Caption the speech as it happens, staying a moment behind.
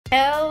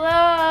Hello!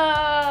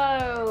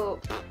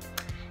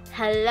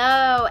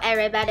 Hello,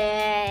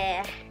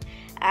 everybody.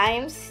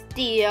 I'm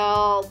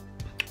Steel.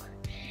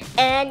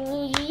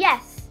 And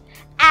yes,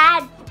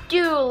 I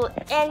do.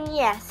 And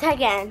yes,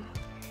 again,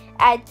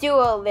 I do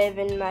live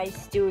in my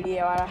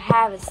studio. I don't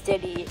have a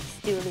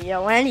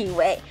studio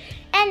anyway.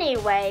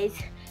 Anyways,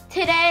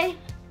 today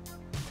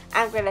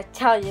I'm gonna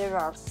tell you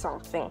about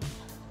something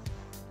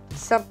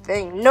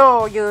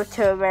no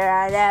YouTuber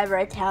I'd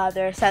ever tell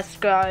their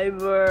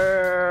subscribers.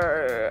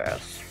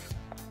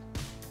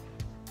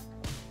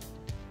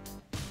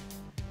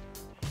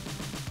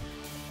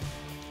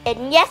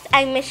 And yes,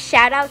 I missed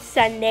Shoutout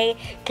Sunday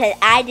because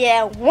I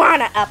didn't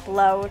want to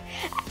upload.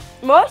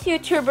 Most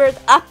YouTubers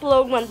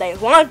upload when they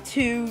want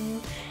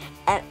to,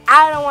 and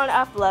I don't want to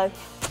upload.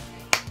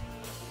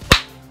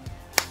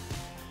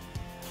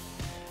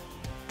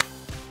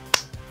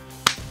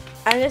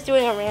 I'm just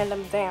doing a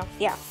random dance,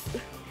 yes.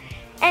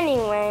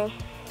 Anyway,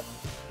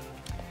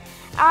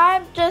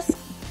 I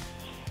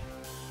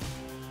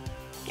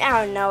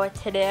don't know what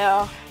to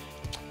do.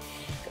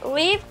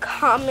 Leave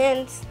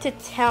comments to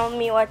tell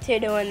me what to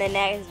do in the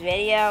next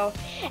video.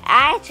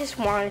 I just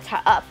wanted to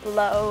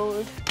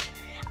upload.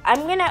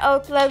 I'm gonna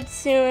upload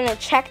soon and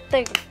check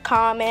the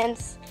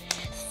comments.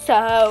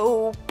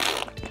 So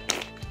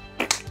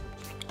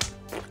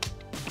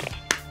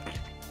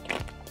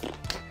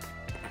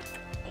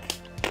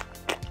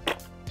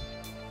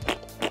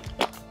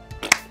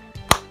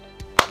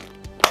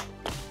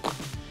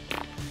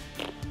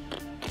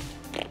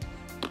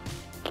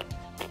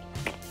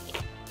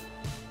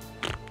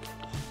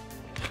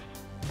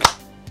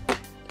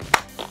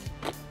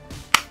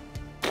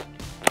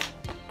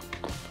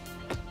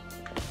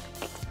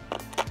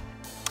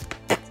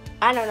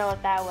I don't know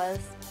what that was.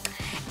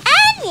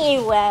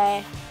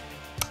 Anyway,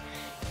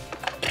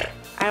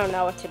 I don't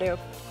know what to do.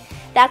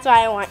 That's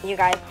why I want you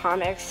guys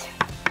comics.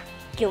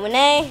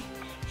 Q&A,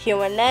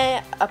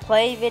 a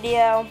play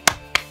video.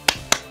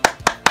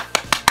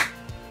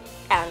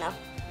 I don't know.